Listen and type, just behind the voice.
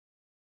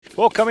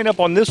Well, coming up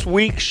on this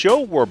week's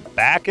show, we're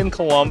back in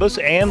Columbus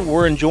and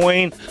we're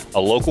enjoying a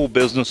local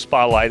business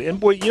spotlight. And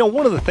boy,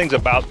 one of the things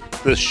about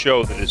this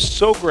show that is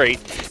so great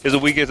is that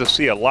we get to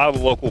see a lot of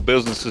the local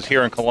businesses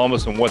here in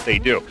Columbus and what they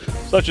do,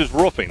 such as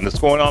roofing that's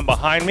going on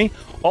behind me.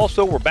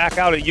 Also, we're back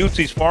out at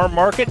Utzi's Farm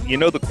Market.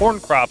 The corn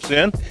crop's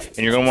in, and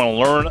you're going to want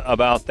to learn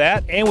about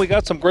that. And we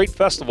got some great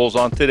festivals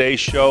on today's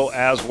show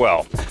as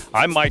well.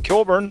 I'm Mike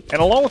Kilburn,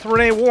 and along with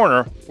Renee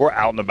Warner, we're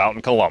out and about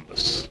in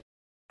Columbus.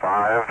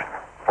 5,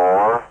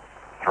 4,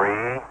 3,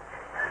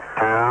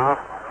 2,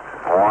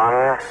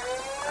 1,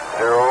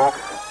 0,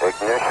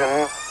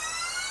 ignition,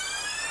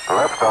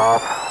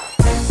 liftoff.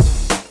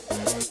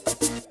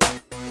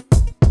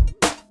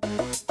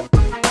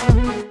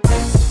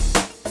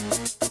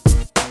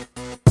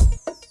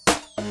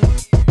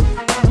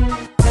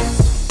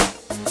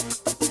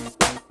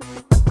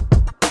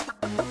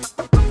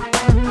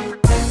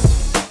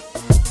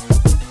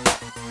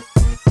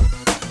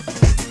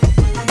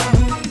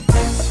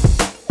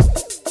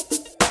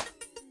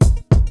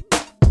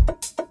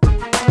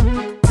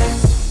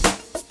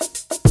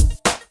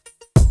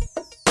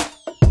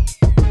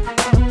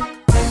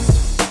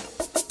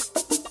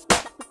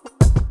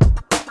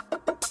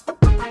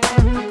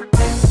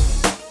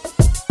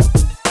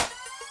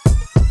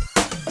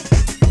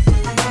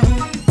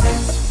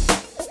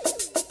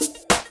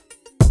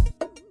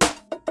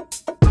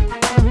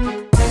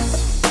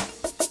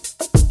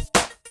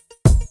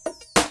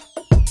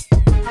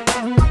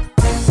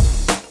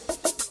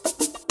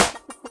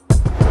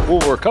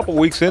 Well, we're a couple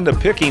weeks into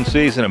picking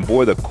season, and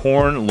boy, the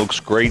corn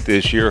looks great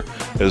this year,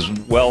 as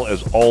well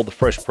as all the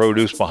fresh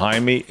produce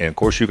behind me. And of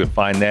course, you can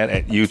find that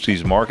at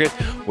Utzi's Market.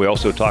 We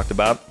also talked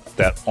about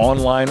that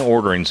online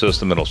ordering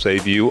system that'll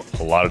save you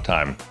a lot of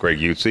time. Greg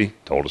Utzi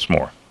told us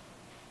more.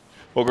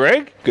 Well,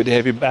 Greg, good to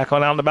have you back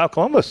on Out and About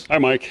Columbus. Hi,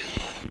 Mike.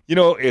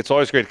 It's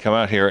always great to come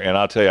out here, and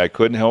I'll tell you, I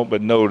couldn't help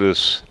but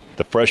notice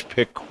the fresh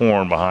picked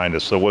corn behind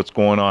us. So what's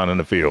going on in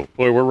the field?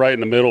 Boy, we're right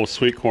in the middle of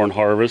sweet corn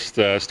harvest.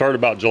 Started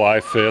about July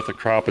 5th. The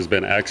crop has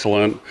been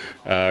excellent.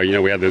 We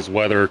had those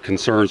weather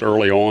concerns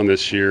early on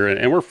this year,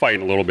 and we're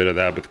fighting a little bit of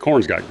that, but the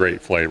corn's got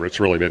great flavor. It's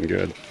really been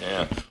good.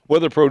 Yeah. What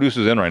other produce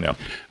is in right now?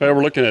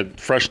 We're looking at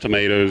fresh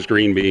tomatoes,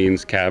 green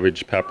beans,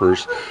 cabbage,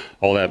 peppers,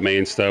 all that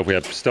main stuff. We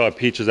still have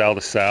peaches out of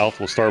the south.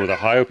 We'll start with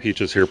Ohio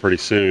peaches here pretty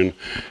soon.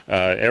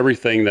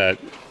 Everything that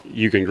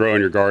you can grow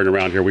in your garden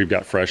around here, we've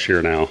got fresh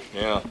here now.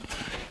 Yeah.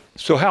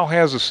 So how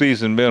has the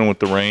season been with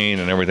the rain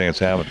and everything that's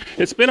happened?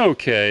 It's been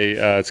okay.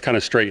 It's kind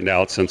of straightened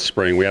out since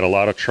spring. We had a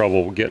lot of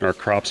trouble getting our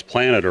crops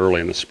planted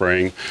early in the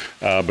spring,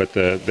 but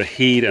the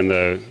heat and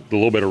the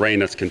little bit of rain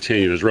that's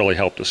continued has really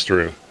helped us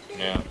through.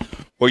 Yeah.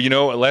 Well,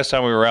 last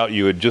time we were out,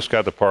 you had just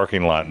got the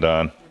parking lot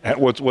done.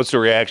 What's the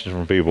reaction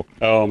from people?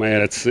 Oh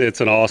man, it's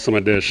an awesome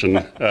addition.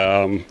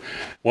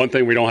 One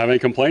thing we don't have any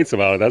complaints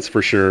about it, that's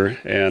for sure.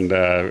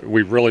 And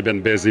we've really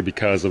been busy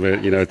because of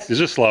it. It's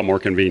just a lot more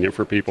convenient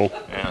for people.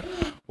 Yeah.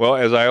 Well,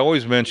 as I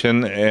always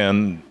mention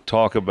and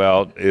talk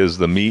about, is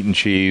the meat and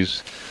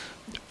cheese.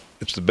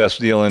 It's the best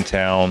deal in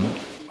town.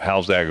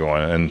 How's that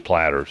going? And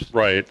platters?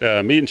 Right.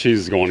 Meat and cheese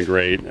is going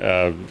great.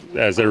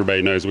 As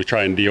everybody knows, we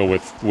try and deal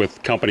with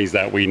companies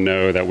that we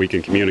know that we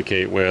can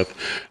communicate with.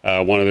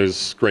 One of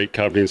those great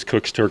companies,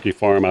 Cook's Turkey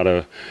Farm out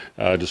of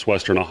just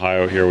Western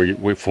Ohio here.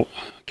 We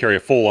carry a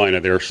full line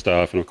of their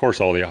stuff, and of course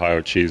all the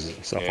Ohio cheeses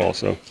and stuff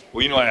also.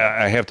 Well,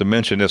 I have to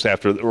mention this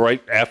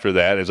right after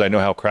that, as I know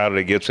how crowded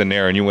it gets in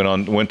there, and you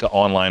went to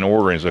online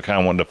ordering, so I kind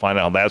of wanted to find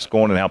out how that's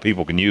going and how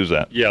people can use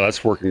that. Yeah,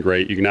 that's working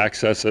great. You can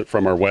access it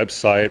from our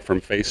website,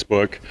 from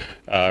Facebook.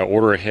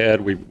 Order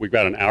ahead. We've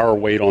got an hour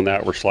wait on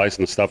that. We're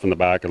slicing the stuff in the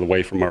back of the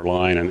way from our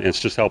line, and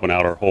it's just helping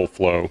out our whole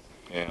flow.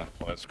 Yeah,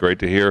 well, that's great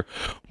to hear.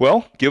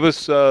 Well, give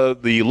us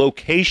the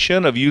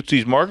location of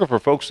Utzi's Market for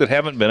folks that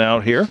haven't been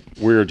out here.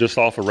 We're just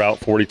off of Route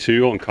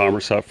 42 on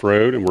Commerce Huff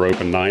Road, and we're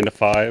open 9 to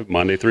 5,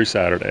 Monday through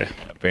Saturday.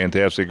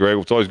 Fantastic, Greg.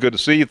 It's always good to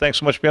see you. Thanks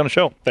so much for being on the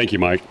show. Thank you,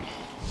 Mike.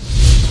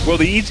 Well,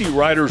 the Easy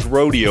Riders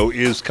Rodeo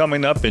is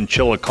coming up in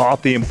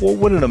Chillicothe, and boy,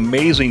 what an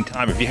amazing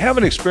time. If you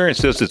haven't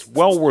experienced this, it's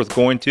well worth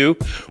going to.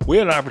 We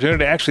had an opportunity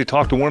to actually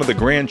talk to one of the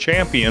grand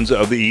champions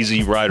of the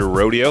Easy Rider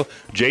Rodeo,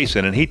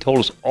 Jason, and he told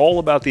us all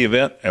about the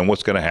event and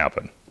what's going to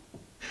happen.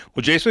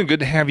 Well, Jason,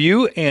 good to have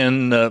you,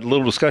 and a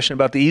little discussion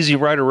about the Easy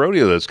Rider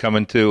Rodeo that's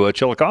coming to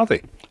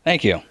Chillicothe.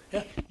 Thank you.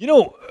 Yeah.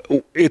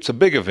 It's a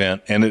big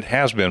event, and it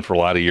has been for a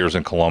lot of years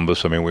in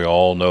Columbus. I mean, we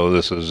all know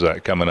this is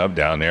coming up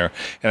down there.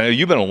 And I know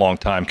you've been a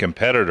long-time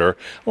competitor.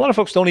 A lot of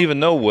folks don't even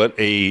know what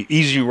a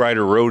Easy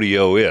Rider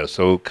Rodeo is.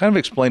 So kind of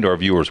explain to our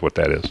viewers what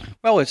that is.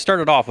 Well, it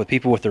started off with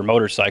people with their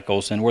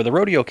motorcycles, and where the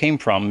rodeo came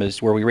from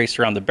is where we raced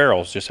around the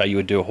barrels, just how you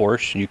would do a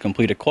horse, and you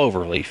complete a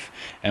clover leaf.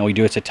 And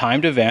it's a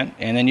timed event,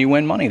 and then you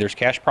win money. There's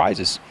cash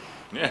prizes.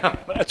 Yeah,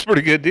 that's a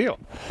pretty good deal.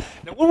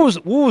 Now, what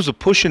was the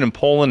pushing and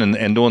pulling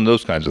and doing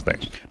those kinds of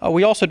things?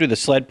 We also do the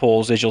sled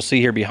pulls. As you'll see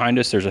here behind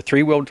us, there's a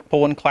 3-wheeled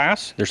pulling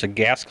class, there's a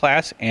gas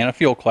class, and a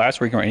fuel class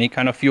where you can run any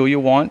kind of fuel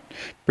you want.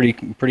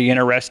 Pretty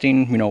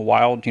interesting,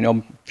 wild,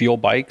 fuel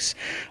bikes.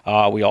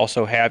 We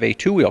also have a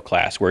 2-wheel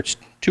class where it's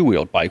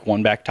 2-wheeled bike,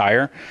 one back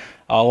tire.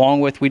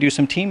 Along with, we do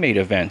some teammate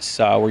events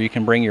where you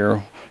can bring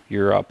your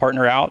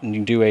partner out and you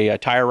can do a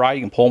tire ride.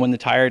 You can pull them in the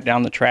tire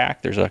down the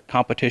track. There's a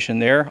competition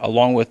there,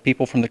 along with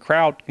people from the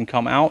crowd can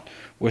come out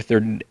with their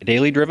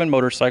daily driven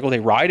motorcycle. They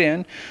ride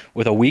in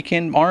with a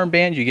weekend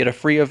armband. You get a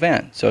free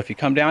event. So if you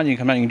come down, you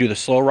can come out and you can do the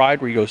slow ride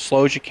where you go as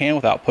slow as you can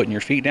without putting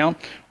your feet down,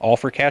 all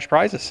for cash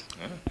prizes.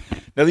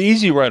 Now, the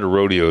Easy Rider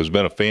Rodeo has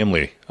been a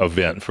family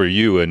event for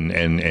you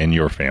and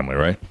your family,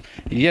 right?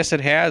 Yes,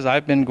 it has.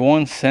 I've been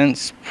going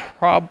since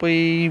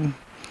probably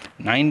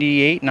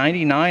 98,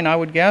 99, I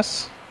would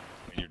guess.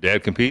 Your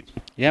dad competes?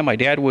 Yeah, my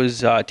dad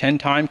was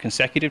 10-time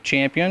consecutive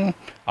champion.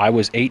 I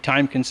was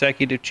 8-time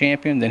consecutive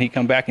champion. Then he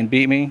come back and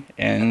beat me.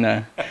 And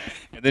and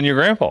then your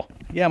grandpa?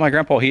 Yeah, my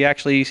grandpa.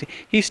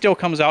 He still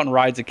comes out and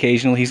rides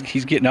occasionally.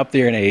 He's getting up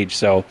there in age,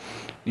 so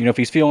if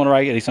he's feeling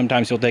right,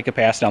 sometimes he'll take a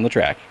pass down the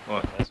track.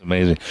 Well, that's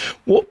amazing.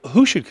 Well,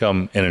 who should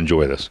come and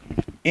enjoy this?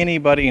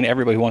 Anybody and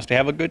everybody who wants to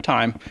have a good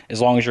time,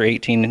 as long as you're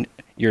 18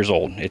 years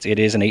old. It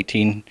is an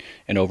 18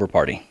 and over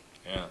party.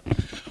 Yeah.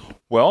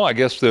 Well, I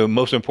guess the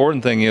most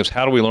important thing is,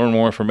 how do we learn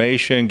more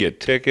information, get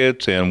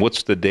tickets, and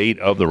what's the date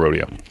of the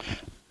rodeo?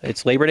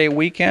 It's Labor Day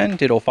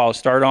weekend. It'll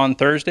start on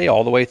Thursday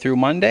all the way through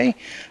Monday.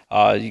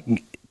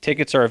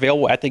 Tickets are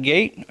available at the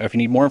gate. If you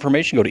need more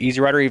information, go to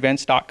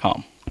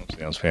EasyRiderEvents.com. That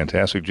sounds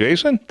fantastic.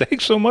 Jason,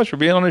 thanks so much for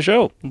being on the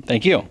show.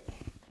 Thank you.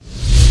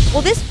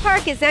 Well, this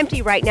park is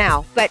empty right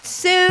now, but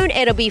soon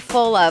it'll be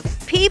full of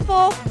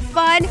people,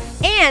 fun,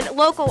 and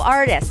local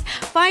artists.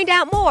 Find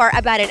out more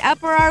about an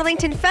Upper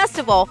Arlington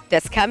festival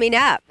that's coming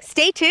up.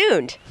 Stay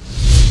tuned.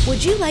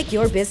 Would you like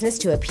your business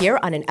to appear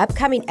on an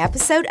upcoming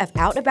episode of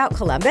Out and About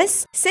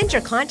Columbus? Send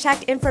your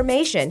contact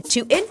information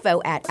to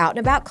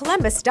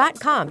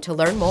info@outandaboutcolumbus.com to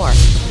learn more.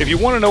 If you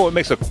want to know what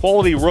makes a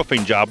quality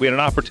roofing job, we had an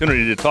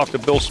opportunity to talk to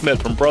Bill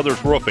Smith from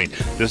Brothers Roofing.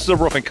 This is a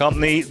roofing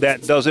company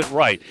that does it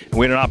right. And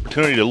we had an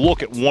opportunity to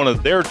look at one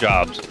of their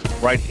jobs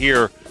right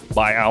here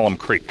by Alum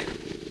Creek.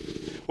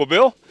 Well,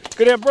 Bill,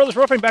 good to have Brothers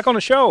Roofing back on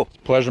the show.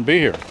 Pleasure to be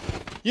here.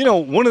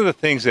 One of the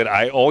things that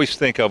I always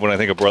think of when I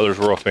think of Brothers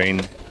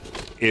Roofing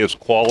is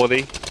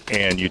quality,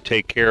 and you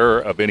take care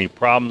of any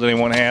problems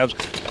anyone has,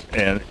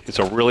 and it's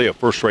really a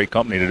first-rate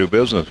company to do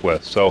business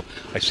with. So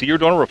I see you're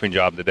doing a roofing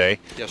job today.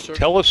 Yes, sir.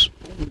 Tell us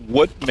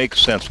what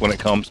makes sense when it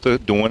comes to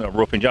doing a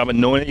roofing job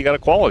and knowing that you got a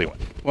quality one.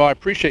 Well, I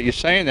appreciate you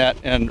saying that,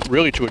 and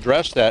really to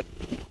address that,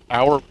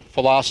 our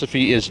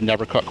philosophy is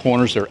never cut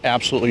corners. There are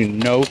absolutely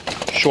no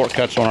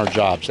shortcuts on our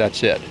jobs.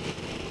 That's it.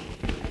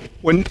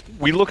 When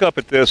we look up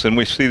at this and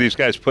we see these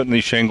guys putting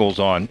these shingles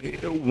on,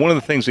 one of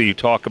the things that you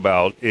talk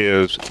about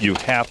is you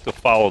have to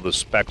follow the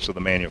specs of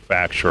the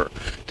manufacturer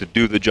to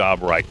do the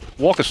job right.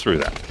 Walk us through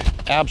that.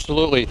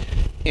 Absolutely.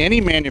 Any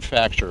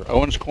manufacturer,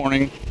 Owens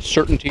Corning,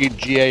 Certainty,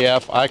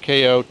 GAF,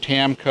 IKO,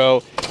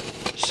 TAMCO,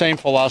 same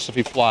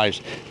philosophy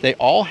flies. They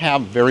all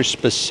have very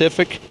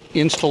specific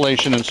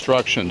installation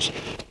instructions.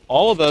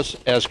 All of us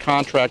as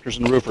contractors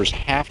and roofers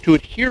have to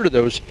adhere to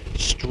those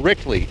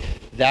strictly.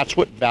 That's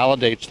what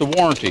validates the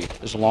warranty.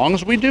 As long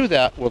as we do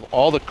that with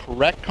all the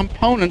correct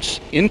components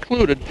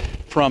included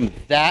from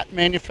that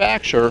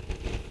manufacturer,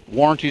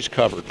 warranty's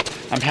covered.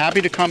 I'm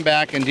happy to come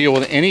back and deal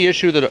with any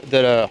issue that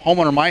a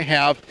homeowner might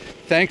have.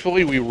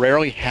 Thankfully, we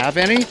rarely have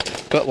any,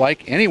 but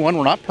like anyone,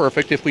 we're not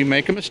perfect. If we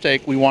make a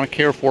mistake, we want to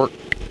care for it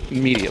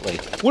immediately.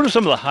 What are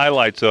some of the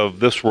highlights of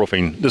this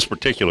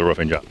particular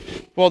roofing job?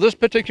 Well, this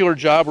particular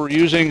job, we're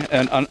using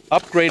an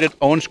upgraded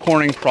Owens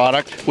Corning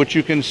product, which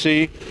you can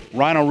see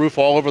Rhino roof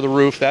all over the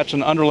roof. That's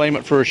an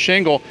underlayment for a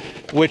shingle,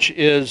 which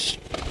is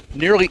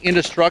nearly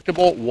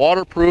indestructible,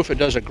 waterproof. It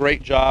does a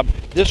great job.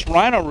 This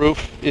Rhino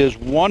roof is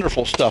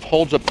wonderful stuff,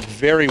 holds up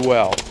very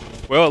well.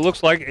 Well, it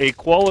looks like a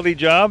quality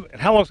job.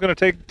 And how long is it going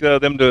to take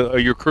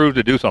your crew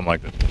to do something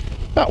like this?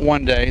 About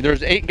one day.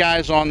 There's 8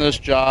 guys on this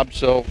job,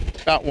 so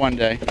about one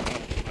day.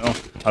 Well,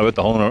 I bet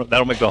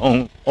that'll make the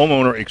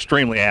homeowner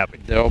extremely happy.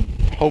 They'll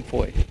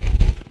hopefully.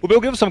 Well, Bill,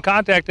 give us some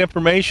contact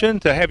information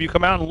to have you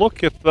come out and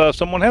look if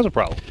someone has a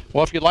problem.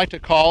 Well, if you'd like to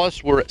call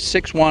us, we're at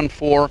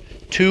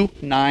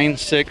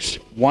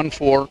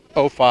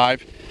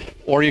 614-296-1405,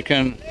 or you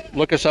can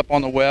look us up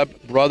on the web,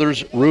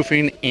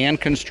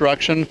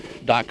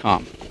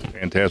 brothersroofingandconstruction.com.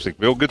 Fantastic.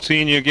 Bill, good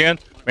seeing you again.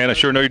 Man, I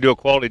sure know you do a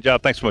quality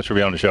job. Thanks so much for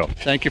being on the show.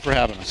 Thank you for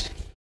having us.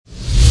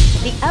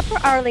 The Upper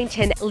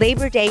Arlington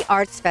Labor Day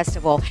Arts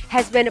Festival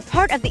has been a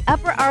part of the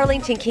Upper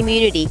Arlington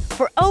community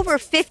for over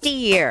 50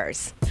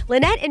 years.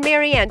 Lynette and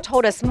Marianne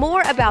told us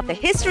more about the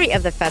history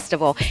of the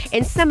festival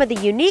and some of the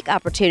unique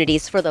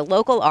opportunities for the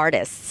local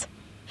artists.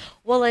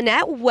 Well,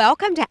 Lynette,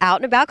 welcome to Out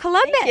and About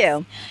Columbus. Thank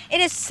you.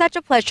 It is such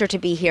a pleasure to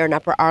be here in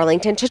Upper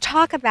Arlington to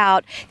talk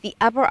about the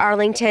Upper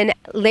Arlington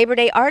Labor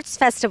Day Arts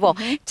Festival.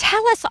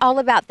 Tell us all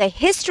about the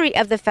history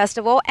of the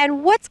festival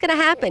and what's going to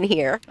happen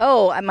here.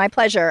 Oh, my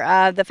pleasure.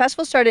 The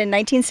festival started in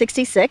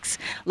 1966.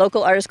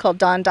 Local artist called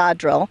Don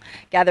Dodrill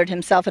gathered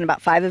himself and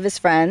about 5 of his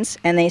friends,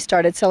 and they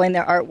started selling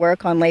their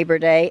artwork on Labor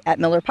Day at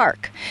Miller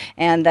Park.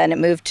 And then it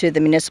moved to the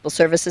Municipal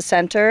Services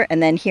Center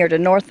and then here to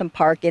Northam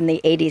Park in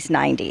the 80s,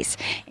 90s.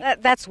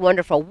 That's wonderful.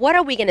 wonderful. What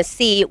are we going to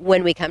see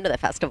when we come to the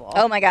festival?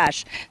 Oh my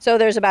gosh. So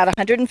there's about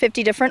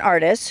 150 different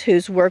artists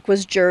whose work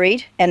was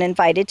juried and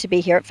invited to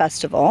be here at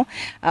Festival.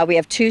 We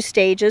have 2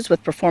 stages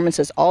with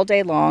performances all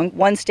day long.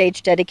 One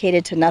stage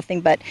dedicated to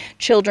nothing but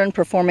children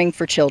performing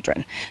for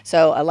children.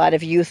 So a lot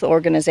of youth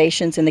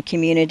organizations in the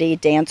community,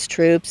 dance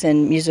troupes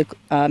and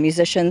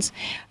musicians.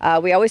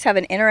 We always have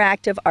an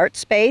interactive art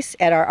space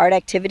at our art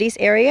activities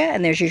area,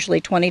 and there's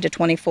usually 20 to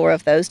 24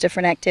 of those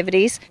different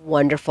activities.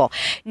 Wonderful.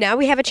 Now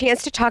we have a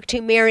chance to talk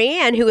to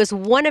Marianne, who is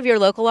one of your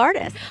local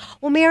artists.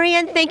 Well,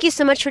 Marianne, thank you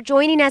so much for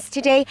joining us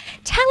today.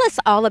 Tell us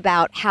all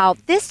about how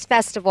this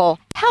festival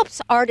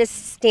helps artists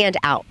stand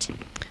out.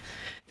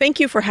 Thank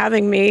you for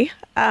having me.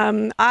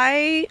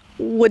 I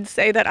would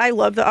say that I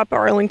love the Upper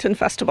Arlington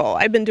Festival.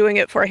 I've been doing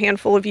it for a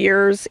handful of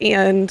years,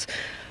 and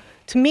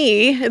to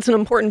me, it's an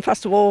important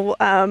festival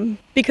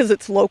because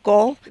it's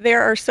local.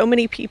 There are so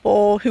many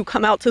people who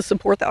come out to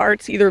support the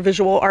arts, either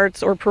visual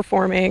arts or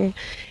performing,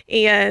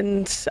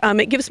 and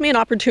it gives me an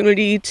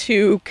opportunity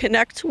to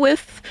connect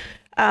with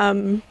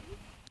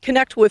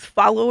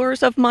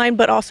followers of mine,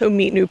 but also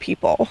meet new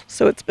people.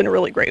 So it's been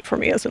really great for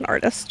me as an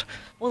artist.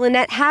 Well,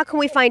 Lynette, how can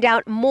we find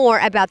out more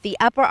about the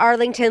Upper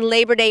Arlington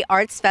Labor Day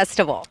Arts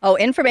Festival? Oh,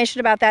 information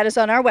about that is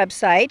on our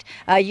website,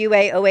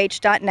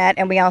 uaoh.net,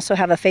 and we also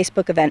have a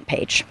Facebook event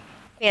page.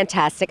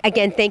 Fantastic.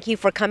 Again, thank you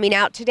for coming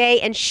out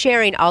today and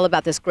sharing all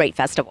about this great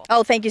festival.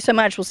 Oh, thank you so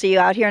much. We'll see you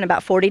out here in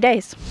about 40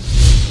 days.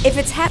 If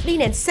it's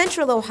happening in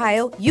Central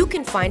Ohio, you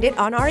can find it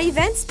on our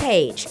events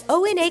page.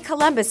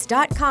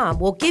 ONAColumbus.com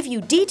will give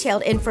you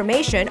detailed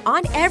information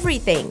on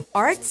everything: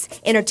 arts,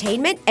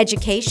 entertainment,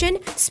 education,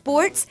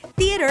 sports,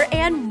 theater,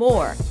 and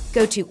more.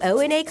 Go to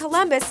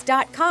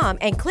ONAColumbus.com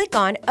and click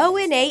on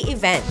ONA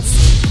Events.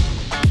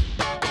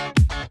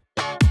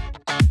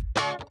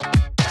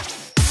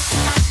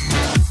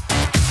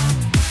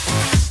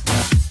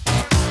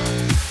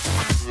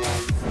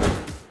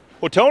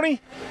 Well, Tony,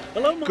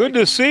 hello, Mike. Good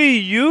to see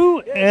you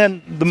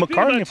and the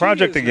McCartney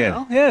Project again.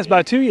 Now. Yeah, it's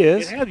about 2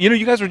 years. Yeah, you know,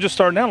 you guys were just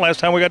starting out last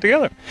time we got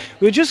together.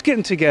 We were just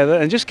getting together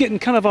and just getting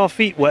kind of our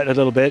feet wet a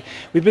little bit.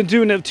 We've been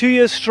doing it 2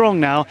 years strong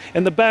now,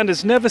 and the band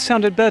has never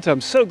sounded better. I'm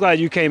so glad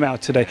you came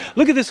out today.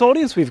 Look at this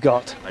audience we've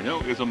got. I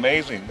know, it's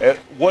amazing.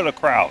 What a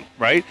crowd,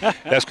 right?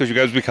 That's because you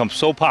guys become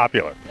so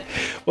popular.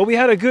 Well, we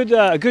had a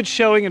good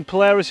showing in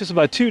Polaris just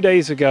about 2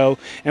 days ago,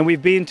 and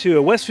we've been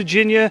to West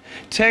Virginia,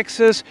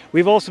 Texas.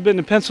 We've also been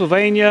to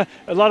Pennsylvania,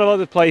 a lot of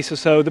other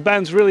places, so the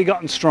band's really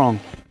gotten strong.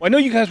 Well, I know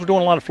you guys were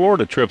doing a lot of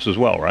Florida trips as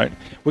well, right?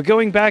 We're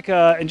going back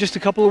in just a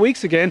couple of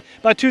weeks again,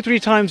 about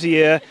 2-3 times a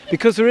year,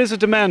 because there is a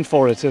demand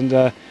for it,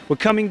 and we're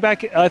coming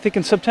back, I think,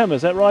 in September.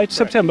 Is that right?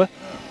 September.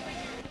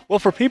 Well,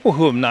 for people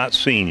who have not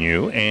seen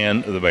you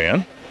and the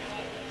band,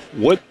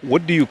 what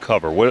do you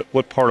cover?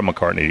 What part of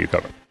McCartney do you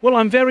cover? Well,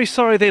 I'm very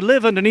sorry they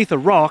live underneath a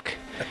rock.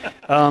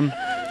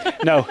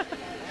 No,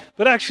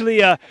 but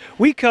actually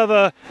we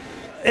cover.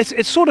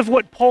 It's sort of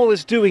what Paul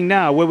is doing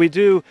now, where we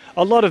do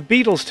a lot of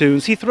Beatles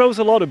tunes. He throws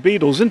a lot of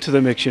Beatles into the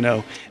mix, you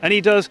know, and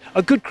he does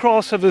a good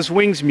cross of his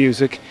Wings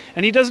music,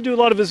 and he doesn't do a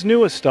lot of his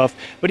newer stuff,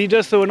 but he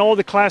does throw in all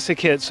the classic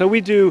hits. So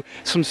we do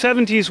some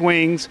 70s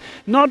Wings,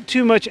 not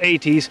too much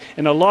 80s,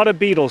 and a lot of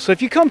Beatles. So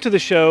if you come to the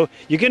show,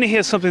 you're going to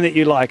hear something that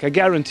you like. I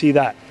guarantee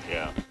that.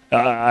 Yeah.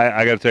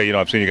 I got to tell you,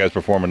 I've seen you guys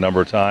perform a number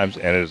of times,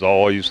 and it is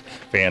always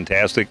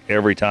fantastic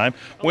every time.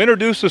 Well,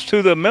 introduce us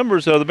to the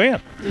members of the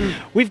band.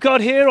 We've got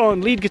here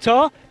on lead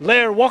guitar,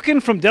 Lair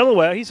Walken from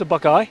Delaware. He's a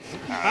Buckeye.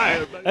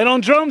 Hi. And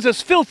on drums,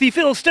 there's Filthy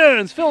Phil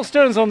Stearns. Phil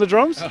Stearns on the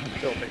drums. Oh,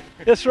 filthy.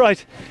 That's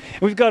right.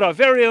 We've got our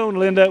very own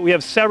Linda. We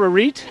have Sarah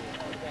Reed.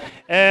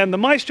 And the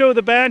maestro of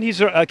the band,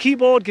 he's a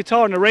keyboard,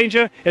 guitar, and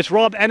arranger. It's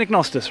Rob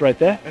Anagnostis right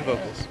there. And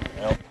vocals.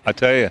 Well, I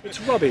tell you, it's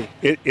Robbie.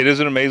 It is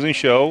an amazing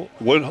show.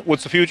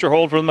 What's the future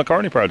hold for the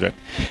McCartney Project?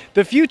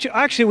 The future,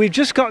 actually, we've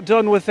just got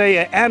done with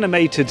a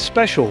animated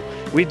special.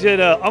 We did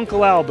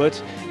Uncle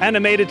Albert,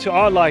 animated to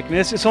our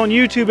likeness. It's on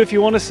YouTube if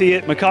you want to see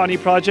it, McCartney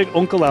Project,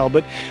 Uncle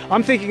Albert.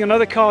 I'm thinking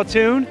another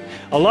cartoon,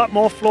 a lot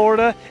more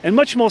Florida, and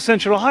much more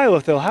Central Ohio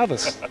if they'll have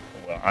us.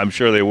 I'm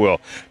sure they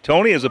will.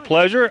 Tony, it's a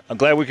pleasure. I'm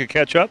glad we could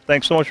catch up.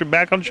 Thanks so much for being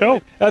back on the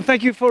show.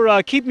 Thank you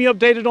for keeping me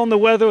updated on the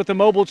weather at the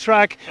mobile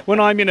track when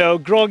I'm,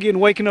 groggy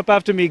and waking up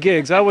after me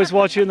gigs. I always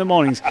watch you in the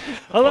mornings.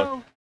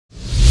 Hello.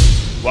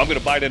 Well, I'm going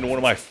to bite into one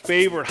of my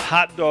favorite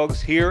hot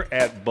dogs here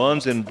at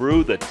Buns and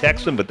Brew, the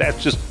Texan, but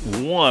that's just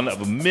one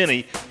of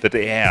many that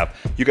they have.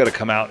 You got to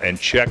come out and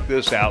check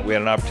this out. We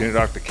had an opportunity to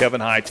talk to Kevin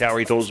Hightower.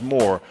 He told us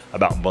more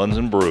about Buns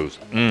and Brews.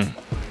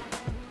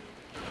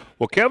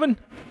 Well, Kevin,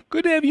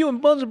 good to have you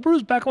and Buns and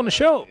Brews back on the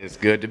show. It's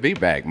good to be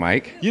back,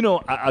 Mike. You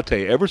know, I'll tell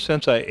you, ever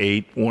since I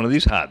ate one of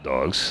these hot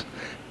dogs,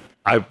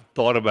 I've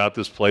thought about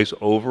this place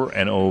over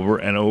and over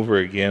and over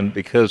again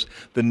because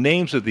the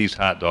names of these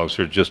hot dogs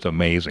are just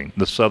amazing.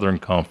 The Southern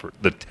Comfort,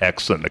 the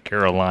Texan, the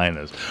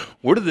Carolinas.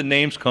 Where did the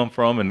names come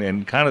from?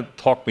 And kind of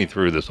talk me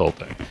through this whole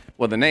thing.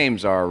 Well, the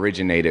names are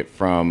originated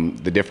from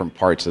the different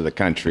parts of the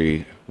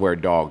country where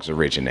dogs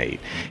originate.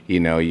 You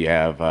know, you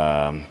have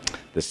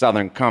the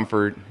Southern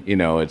Comfort. You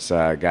know, it's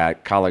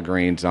got collard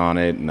greens on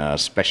it and a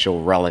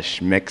special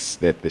relish mix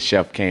that the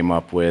chef came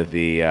up with,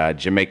 the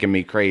Jamaican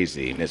Me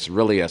Crazy. And it's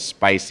really a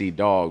spicy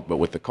dog, but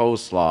with the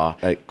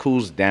coleslaw, it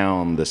cools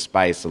down the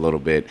spice a little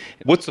bit.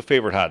 What's the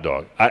favorite hot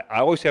dog? I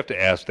always have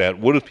to ask that.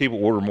 What do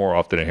people order more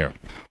often in here?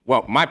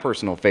 Well, my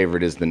personal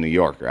favorite is the New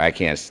Yorker. I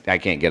can't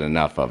get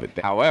enough of it.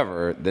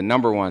 However, the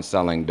number one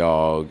selling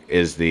dog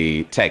is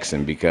the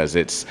Texan because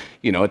it's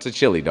a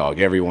chili dog.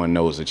 Everyone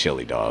knows a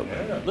chili dog.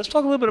 Let's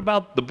talk a little bit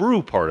about the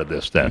brew part of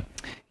this then.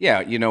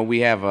 Yeah,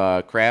 we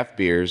have craft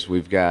beers.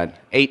 We've got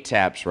 8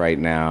 taps right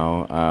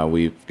now.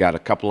 We've got a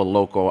couple of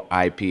local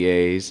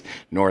IPAs,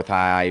 North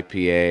High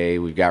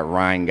IPA. We've got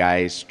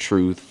Rheingeist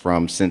Truth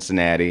from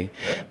Cincinnati.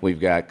 We've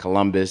got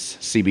Columbus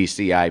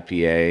CBC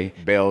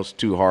IPA, Bell's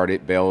Two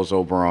Hearted, Bell's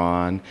Oberon.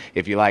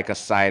 If you like a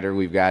cider,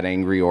 we've got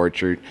Angry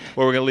Orchard.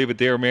 Well, we're going to leave it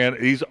there, man.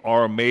 These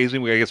are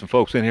amazing. We got to get some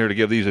folks in here to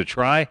give these a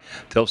try.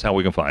 Tell us how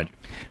we can find you.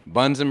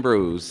 Buns and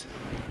Brews,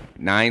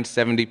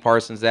 970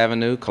 Parsons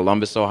Avenue,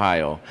 Columbus,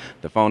 Ohio.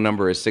 The phone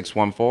number is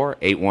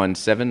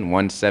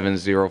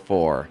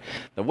 614-817-1704.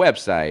 The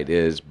website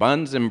is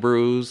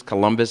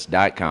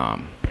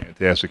bunsandbrewscolumbus.com.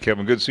 Fantastic,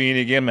 Kevin. Good seeing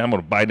you again, man. I'm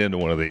going to bite into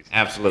one of these.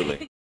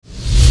 Absolutely.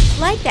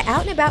 Like the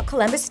Out and About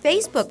Columbus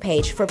Facebook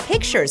page for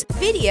pictures,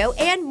 video,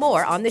 and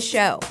more on the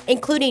show,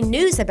 including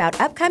news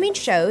about upcoming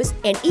shows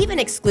and even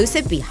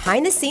exclusive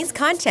behind-the-scenes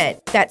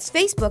content. That's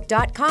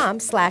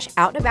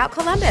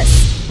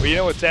facebook.com/OutandAboutColumbus.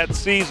 Well, it's that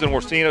season.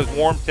 We're seeing those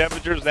warm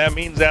temperatures. That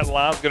means that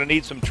lawn's going to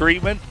need some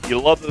treatment.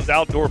 You love those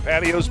outdoor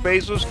patio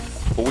spaces,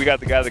 but we got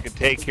the guy that can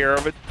take care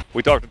of it.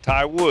 We talked to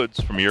Ty Woods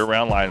from Year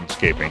Round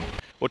Landscaping.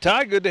 Well,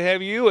 Ty, good to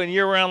have you and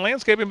Year Round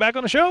Landscaping back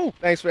on the show.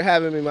 Thanks for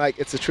having me, Mike.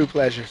 It's a true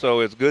pleasure. So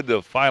it's good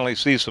to finally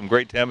see some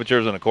great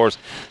temperatures. And, of course,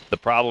 the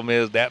problem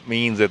is that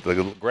means that the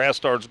grass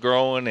starts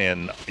growing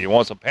and you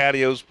want some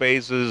patio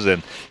spaces,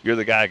 and you're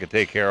the guy who can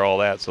take care of all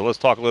that. So let's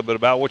talk a little bit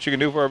about what you can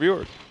do for our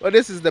viewers. Well,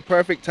 this is the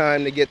perfect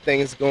time to get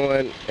things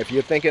going. If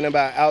you're thinking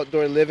about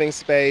outdoor living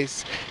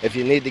space, if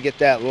you need to get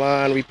that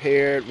lawn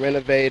repaired,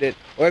 renovated,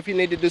 or if you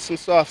need to do some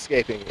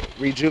softscaping,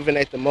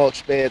 rejuvenate the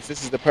mulch beds,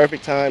 this is the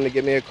perfect time to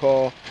give me a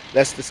call.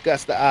 Let's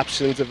discuss the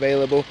options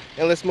available,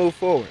 and let's move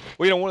forward.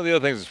 Well, one of the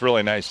other things that's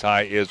really nice,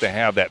 Ty, is to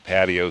have that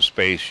patio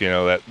space,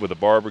 that with the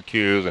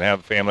barbecues and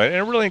have the family. And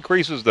it really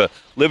increases the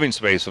living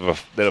space that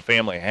a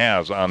family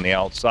has on the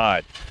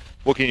outside.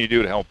 What can you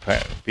do to help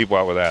people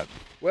out with that?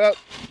 Well,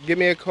 give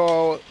me a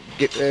call,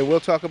 and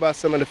we'll talk about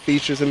some of the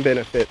features and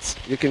benefits.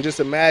 You can just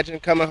imagine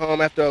coming home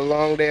after a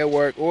long day of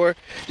work, or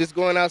just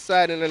going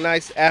outside in a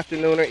nice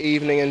afternoon or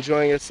evening,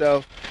 enjoying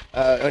yourself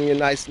on your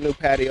nice new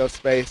patio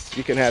space.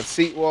 You can have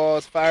seat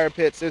walls, fire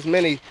pits. There's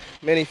many,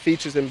 many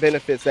features and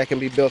benefits that can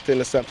be built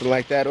into something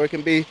like that. Or it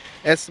can be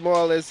as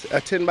small as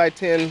a 10 by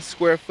 10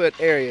 square foot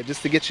area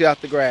just to get you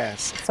out the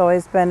grass. It's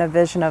always been a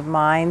vision of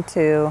mine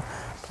to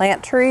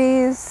plant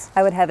trees.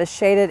 I would have a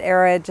shaded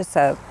area, just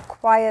a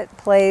quiet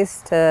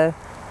place to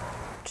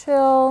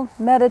chill,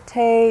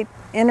 meditate,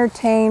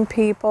 entertain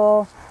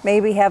people,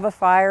 maybe have a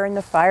fire in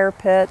the fire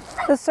pit.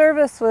 The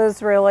service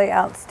was really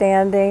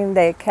outstanding.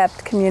 They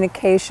kept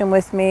communication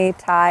with me.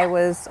 Ty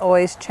was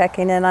always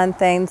checking in on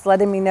things,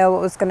 letting me know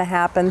what was going to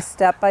happen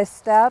step by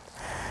step.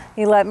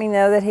 He let me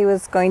know that he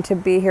was going to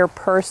be here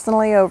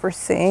personally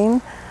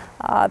overseeing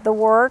the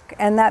work,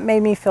 and that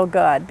made me feel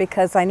good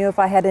because I knew if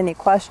I had any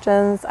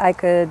questions, I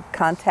could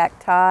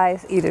contact Ty,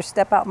 either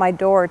step out my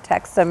door or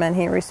text him, and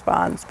he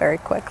responds very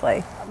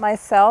quickly.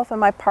 Myself and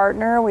my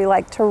partner, we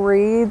like to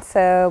read,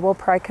 so we'll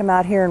probably come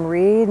out here and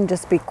read and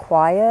just be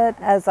quiet.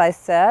 As I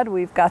said,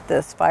 we've got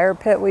this fire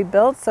pit we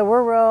built, so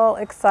we're real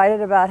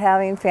excited about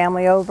having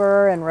family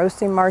over and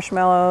roasting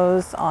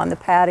marshmallows on the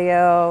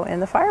patio in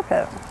the fire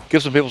pit. Give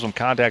some people some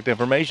contact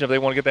information if they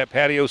want to get that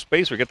patio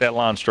space or get that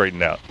lawn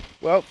straightened out.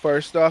 Well,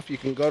 first off, you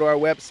can go to our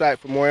website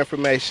for more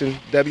information,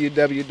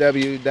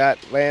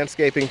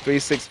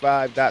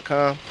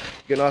 www.landscaping365.com.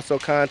 You can also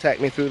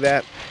contact me through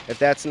that. If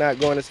that's not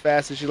going as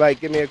fast as you like,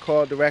 give me a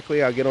call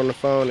directly. I'll get on the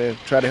phone and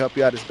try to help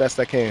you out as best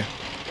I can.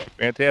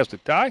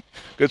 Fantastic. Ty,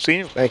 good seeing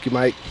you. Thank you,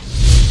 Mike.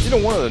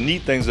 One of the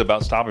neat things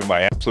about stopping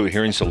by Absolute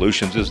Hearing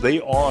Solutions is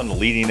they are on the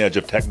leading edge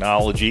of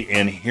technology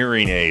and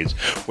hearing aids.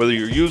 Whether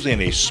you're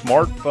using a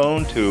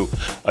smartphone to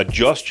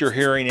adjust your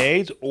hearing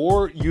aids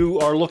or you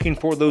are looking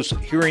for those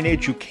hearing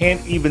aids you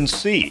can't even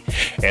see.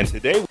 And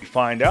today we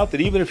find out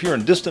that even if you're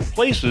in distant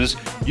places,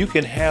 you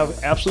can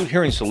have Absolute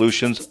Hearing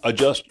Solutions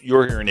adjust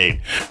your hearing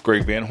aid.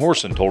 Greg Van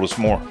Horsen told us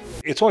more.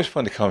 It's always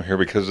fun to come here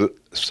because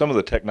some of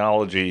the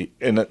technology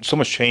and so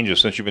much changes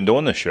since you've been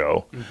doing the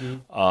show.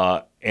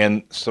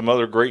 And some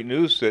other great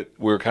news that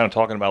we were kind of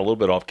talking about a little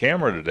bit off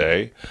camera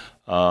today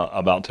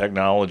about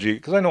technology,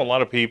 because I know a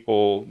lot of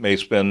people may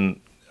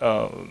spend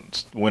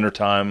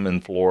wintertime in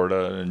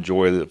Florida and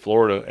enjoy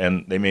Florida,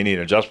 and they may need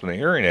an adjustment of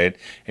hearing aid,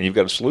 and you've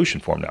got a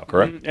solution for them now,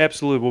 correct?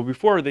 Absolutely. Well,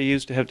 before they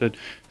used to have to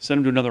send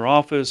them to another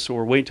office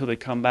or wait till they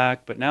come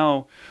back, but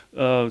now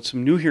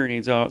some new hearing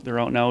aids they're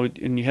out now,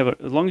 and you have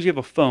as long as you have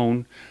a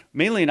phone,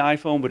 mainly an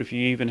iPhone, but if you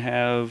even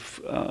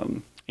have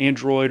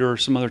Android or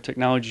some other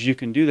technologies, you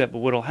can do that. But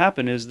what'll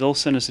happen is they'll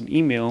send us an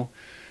email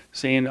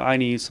saying, I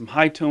need some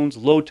high tones,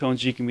 low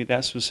tones. You can be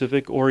that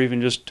specific, or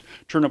even just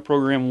turn up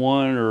program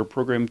 1 or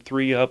program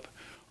 3 up,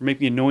 or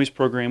make me a noise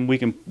program. We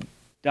can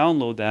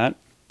download that,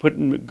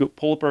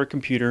 pull up our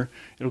computer.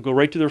 It'll go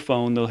right to their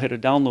phone. They'll hit a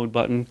download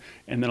button,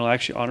 and then it'll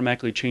actually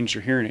automatically change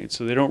their hearing aids.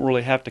 So they don't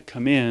really have to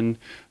come in,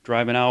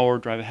 drive an hour,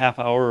 drive a half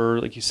hour,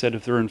 or like you said,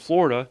 if they're in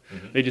Florida,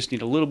 they just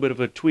need a little bit of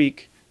a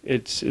tweak.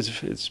 It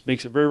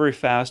makes it very, very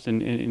fast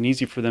and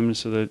easy for them,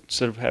 so that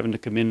instead of having to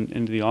come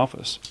into the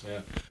office. Yeah.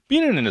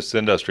 Being in this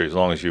industry as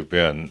long as you've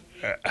been,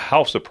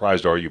 how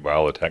surprised are you by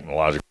all the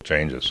technological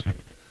changes?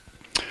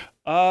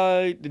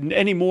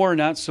 Anymore,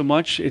 not so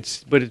much.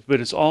 But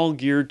it's all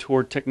geared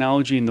toward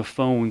technology and the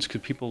phones, because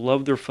people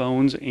love their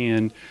phones.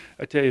 And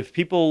I tell you, if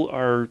people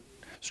are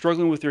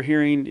struggling with their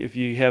hearing, if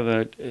you have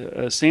a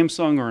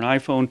Samsung or an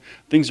iPhone,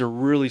 things are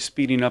really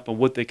speeding up on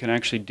what they can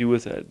actually do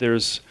with it.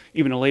 There's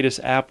even a latest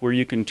app where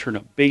you can turn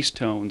up bass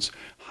tones,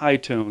 high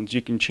tones.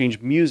 You can change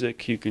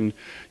music. You can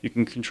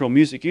control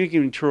music. You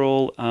can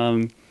control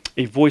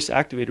a voice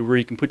activator where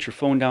you can put your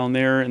phone down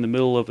there in the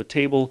middle of a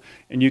table,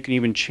 and you can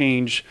even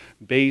change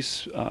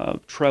bass,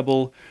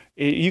 treble.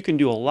 You can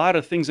do a lot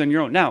of things on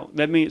your own. Now,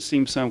 that may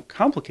seem sound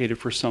complicated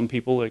for some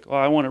people, like, oh,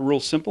 I want it real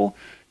simple.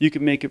 You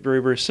can make it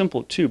very, very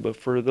simple too. But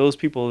for those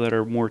people that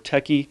are more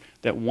techie,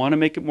 that want to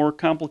make it more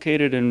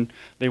complicated and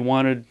they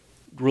want to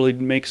really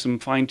make some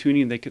fine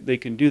tuning, they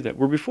can do that.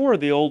 Where before,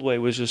 the old way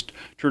was just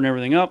turn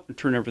everything up and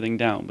turn everything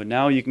down. But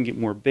now you can get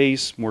more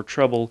bass, more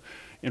treble,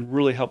 and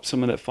really help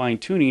some of that fine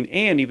tuning,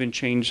 and even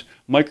change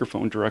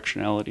microphone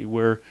directionality,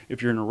 where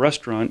if you're in a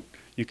restaurant,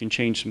 you can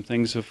change some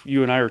things. If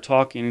you and I are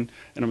talking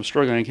and I'm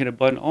struggling, I can hit a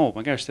button, oh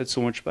my gosh, that's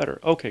so much better.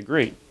 Okay,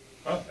 great.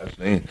 Oh, that's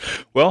neat.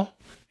 Well,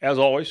 as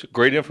always,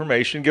 great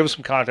information. Give us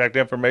some contact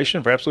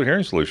information for Absolute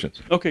Hearing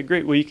Solutions. Okay,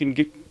 great. Well, you can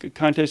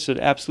contact us at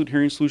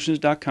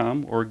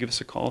absolutehearingsolutions.com or give us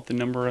a call at the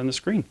number on the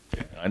screen.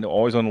 I know,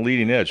 always on the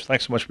leading edge.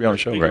 Thanks so much for being on the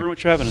show, Thank Greg. you very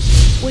much for having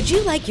us. Would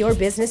you like your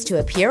business to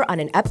appear on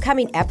an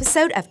upcoming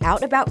episode of Out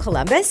and About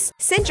Columbus?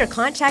 Send your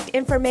contact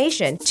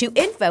information to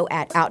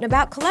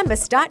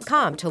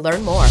info@outandaboutcolumbus.com to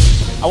learn more.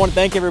 I want to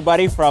thank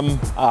everybody from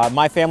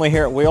my family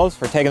here at Wheels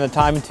for taking the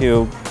time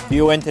to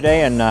view in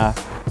today and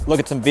look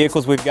at some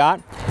vehicles we've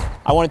got.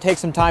 I want to take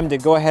some time to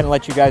go ahead and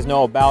let you guys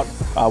know about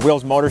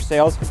Wheels Motor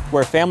Sales.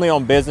 We're a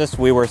family-owned business.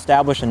 We were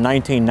established in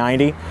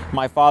 1990.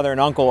 My father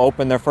and uncle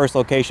opened their first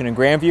location in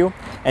Grandview.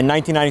 In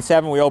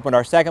 1997, we opened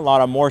our second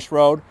lot on Morse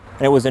Road,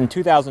 and it was in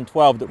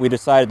 2012 that we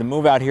decided to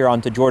move out here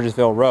onto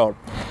Georgesville Road.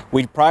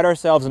 We pride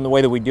ourselves in the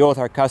way that we deal with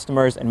our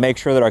customers and make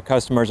sure that our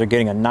customers are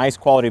getting a nice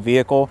quality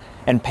vehicle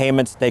and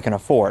payments they can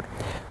afford.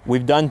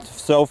 We've done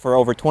so for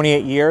over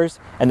 28 years,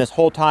 and this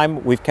whole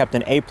time we've kept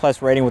an A+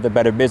 rating with the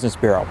Better Business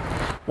Bureau.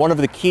 One of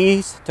the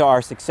keys to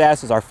our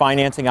success is our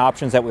financing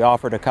options that we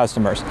offer to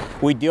customers.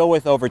 We deal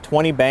with over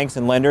 20 banks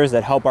and lenders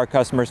that help our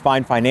customers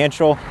find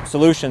financial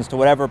solutions to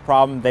whatever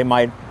problem they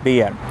might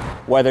be in.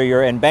 Whether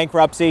you're in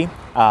bankruptcy,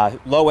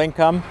 low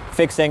income,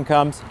 fixed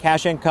incomes,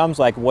 cash incomes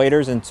like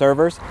waiters and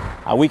servers,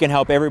 we can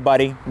help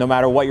everybody no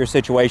matter what your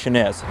situation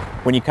is.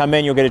 When you come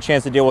in, you'll get a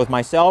chance to deal with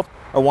myself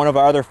or one of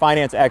our other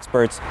finance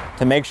experts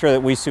to make sure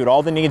that we suit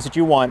all the needs that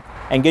you want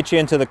and get you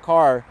into the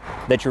car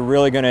that you're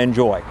really going to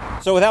enjoy.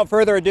 So without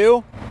further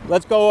ado,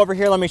 let's go over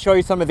here. Let me show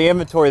you some of the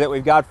inventory that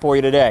we've got for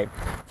you today.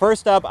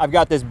 First up, I've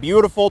got this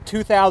beautiful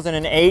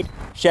 2008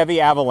 Chevy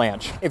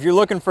Avalanche. If you're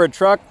looking for a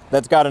truck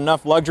that's got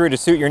enough luxury to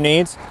suit your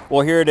needs,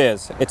 well, here it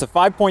is. It's a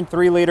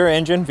 5.3 liter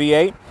engine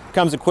V8.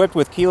 Comes equipped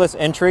with keyless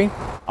entry,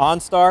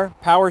 OnStar,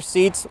 power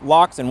seats,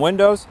 locks and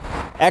windows,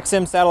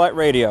 XM satellite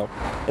radio.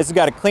 This has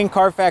got a clean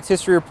Carfax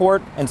history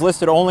report and is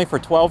listed only for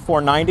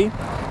 $12,490.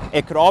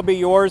 It could all be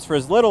yours for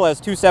as little as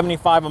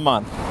 $275 a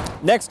month.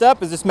 Next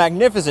up is this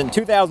magnificent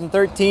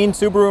 2013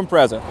 Subaru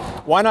Impreza.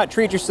 Why not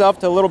treat yourself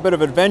to a little bit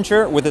of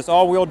adventure with this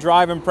all-wheel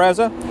drive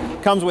Impreza?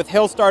 Comes with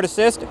Hill Start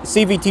Assist,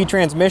 CVT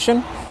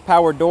transmission,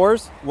 power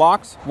doors,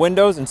 locks,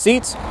 windows, and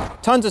seats.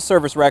 Tons of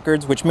service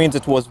records, which means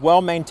it was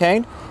well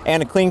maintained,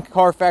 and a clean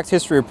Carfax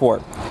history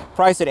report.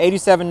 Priced at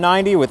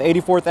 $87.90 with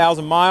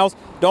 84,000 miles.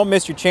 Don't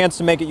miss your chance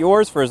to make it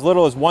yours for as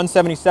little as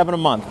 $177 a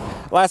month.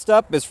 Last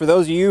up is for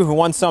those of you who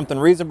want something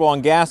reasonable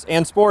on gas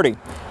and sporty.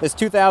 This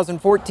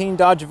 2014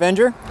 Dodge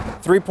Avenger,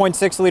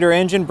 3.6 liter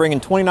engine bringing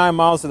 29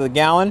 miles to the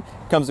gallon,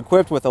 comes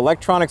equipped with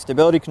electronic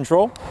stability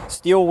control,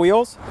 steel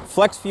wheels,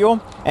 flex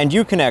fuel, and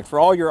Uconnect for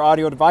all your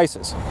audio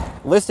devices.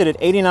 Listed at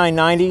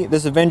 $89.90,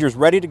 this Avenger is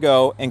ready to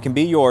go and can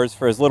be yours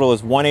for as little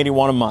as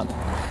 $181 a month.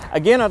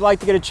 Again, I'd like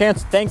to get a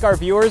chance to thank our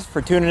viewers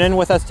for tuning in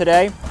with us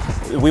today.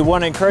 We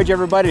want to encourage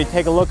everybody to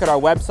take a look at our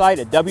website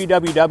at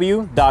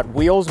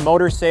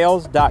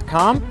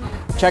www.wheelsmotorsales.com.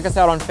 Check us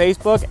out on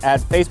Facebook at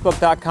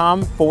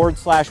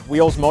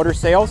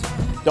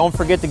facebook.com/wheelsmotorsales. Don't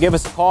forget to give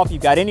us a call if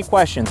you've got any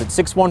questions at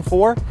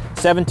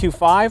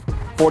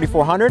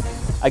 614-725-4400.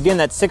 Again,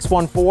 that's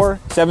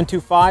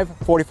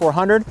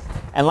 614-725-4400.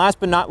 And last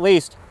but not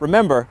least,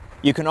 remember,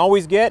 you can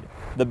always get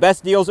the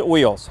best deals at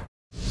Wheels.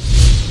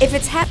 If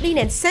it's happening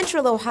in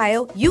Central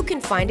Ohio, you can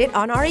find it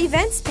on our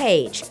events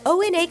page.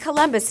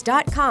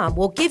 ONAColumbus.com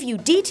will give you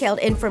detailed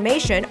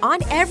information on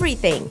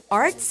everything: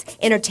 arts,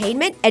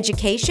 entertainment,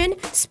 education,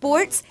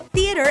 sports,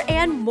 theater,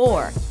 and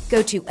more.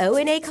 Go to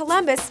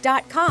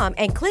ONAColumbus.com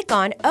and click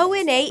on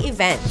ONA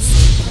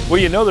Events. Well,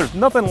 you know, there's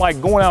nothing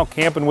like going out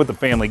camping with the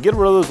family. Get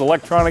rid of those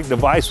electronic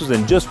devices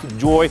and just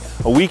enjoy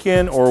a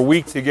weekend or a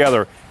week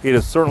together. It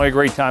is certainly a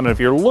great time. And if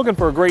you're looking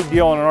for a great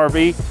deal on an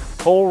RV,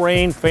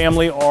 Colerain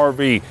Family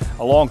RV.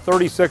 Along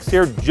 36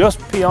 here,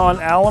 just beyond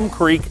Alum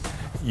Creek,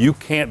 you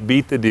can't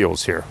beat the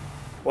deals here.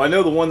 Well, I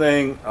know the one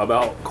thing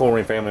about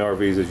Colerain Family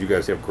RVs is you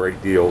guys have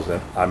great deals, and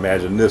I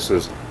imagine this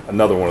is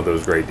another one of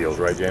those great deals,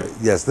 right, Jamie?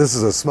 Yes, this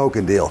is a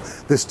smoking deal.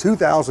 This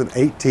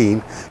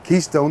 2018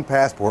 Keystone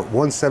Passport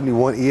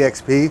 171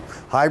 EXP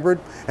Hybrid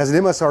has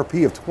an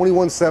MSRP of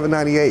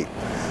 $21,798.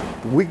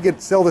 We can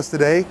sell this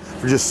today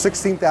for just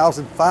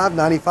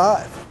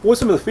 $16,595. What's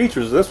some of the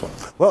features of this one?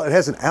 Well, it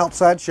has an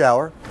outside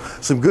shower,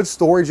 some good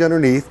storage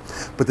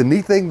underneath, but the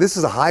neat thing, this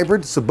is a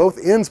hybrid, so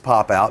both ends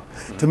pop out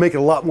to make it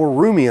a lot more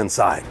roomy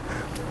inside.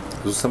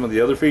 Those are some of the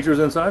other features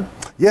inside?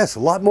 Yes, a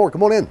lot more.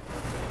 Come on in.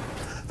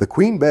 The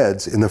queen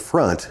beds in the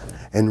front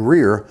and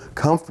rear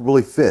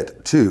comfortably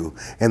fit too,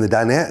 and the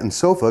dinette and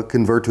sofa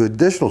convert to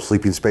additional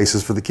sleeping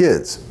spaces for the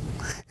kids.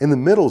 In the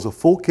middle is a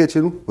full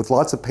kitchen with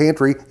lots of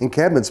pantry and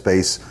cabinet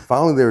space.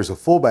 Finally, there's a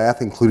full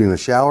bath, including a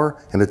shower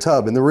and a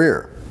tub in the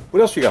rear.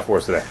 What else you got for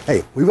us today?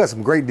 Hey, we've got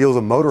some great deals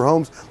on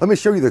motorhomes. Let me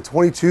show you the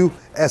 22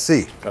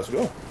 SE. Let's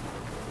go.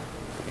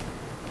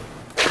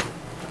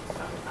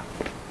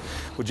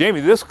 Well,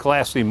 Jamie, this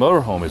Class C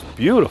motorhome is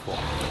beautiful.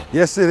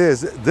 Yes, it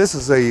is. This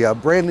is a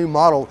brand new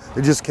model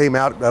that just came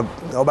out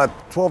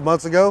about 12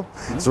 months ago.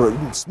 So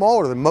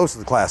smaller than most of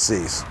the Class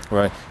Cs.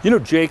 Right. You know,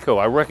 Jayco,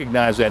 I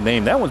recognize that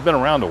name. That one's been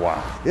around a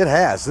while. It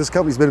has. This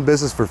company's been in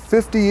business for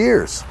 50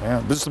 years.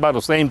 Yeah, this is about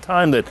the same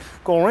time that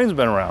Colerain's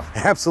been around.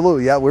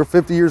 Absolutely, yeah. We're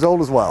 50 years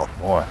old as well.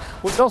 Boy.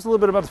 Well, tell us a little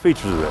bit about the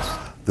features of this.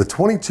 The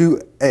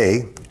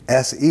 22A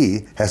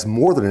SE has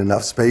more than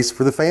enough space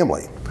for the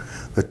family.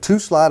 The two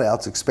slide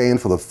outs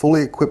expand for the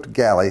fully equipped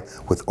galley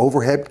with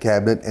overhead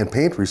cabinet and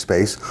pantry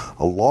space,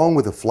 along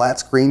with a flat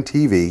screen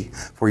TV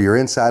for your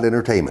inside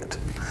entertainment.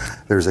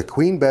 There's a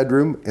queen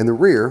bedroom in the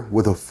rear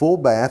with a full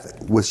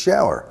bath with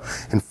shower.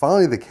 And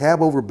finally, the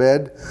cab over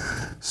bed,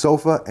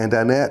 sofa, and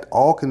dinette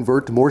all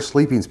convert to more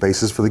sleeping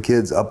spaces for the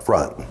kids up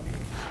front.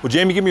 Well,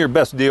 Jamie, give me your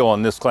best deal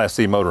on this Class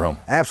C motorhome.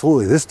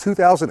 Absolutely. This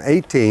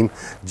 2018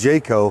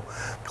 Jayco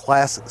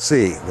Class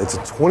C. It's a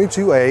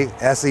 22A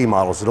SE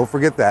model, so don't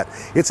forget that.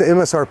 It's an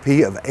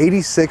MSRP of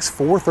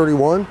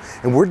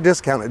 $86,431, and we're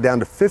discounted down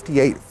to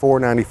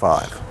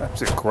 $58,495.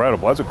 That's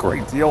incredible. That's a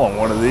great deal on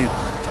one of these.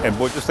 And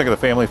boy, just think of the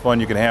family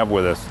fun you can have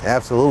with us.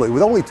 Absolutely.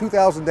 With only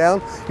 $2,000 down,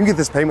 you can get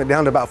this payment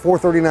down to about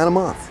 $439 a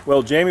month.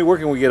 Well, Jamie, where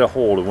can we get a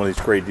hold of one of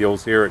these great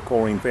deals here at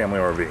Colerain Family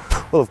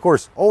RV? Well, of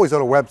course, always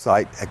on our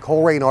website at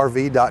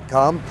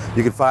ColerainRV.com.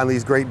 You can find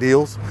these great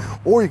deals,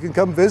 or you can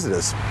come visit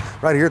us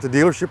right here at the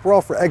dealership. We're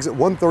off for exit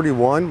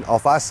 131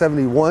 off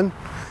I-71, and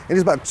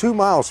it's about 2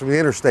 miles from the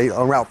interstate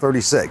on Route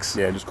 36.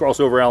 Yeah, just cross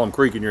over Alum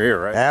Creek and you're here,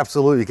 right?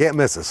 Absolutely, you can't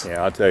miss us.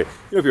 Yeah, I'll tell you,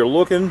 if you're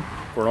looking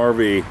for an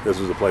RV, this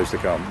is the place to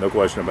come. No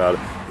question about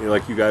it.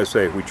 Like you guys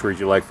say, we treat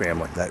you like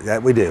family.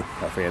 That we do.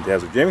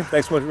 Fantastic. Jamie,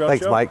 thanks so much for being on the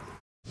show. Thanks, Mike.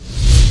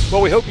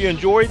 Well, we hope you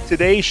enjoyed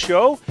today's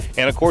show.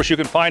 And, of course, you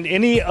can find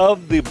any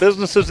of the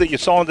businesses that you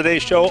saw in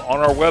today's show on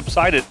our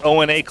website at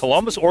ONA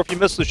Columbus. Or if you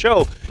missed the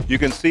show, you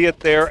can see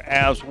it there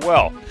as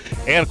well.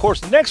 And, of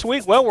course, next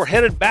week, well, we're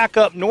headed back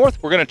up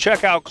north. We're going to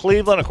check out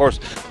Cleveland, of course,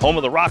 home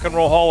of the Rock and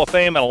Roll Hall of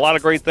Fame, and a lot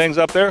of great things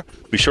up there.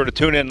 Be sure to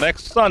tune in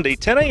next Sunday,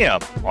 10 a.m.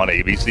 on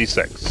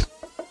ABC6.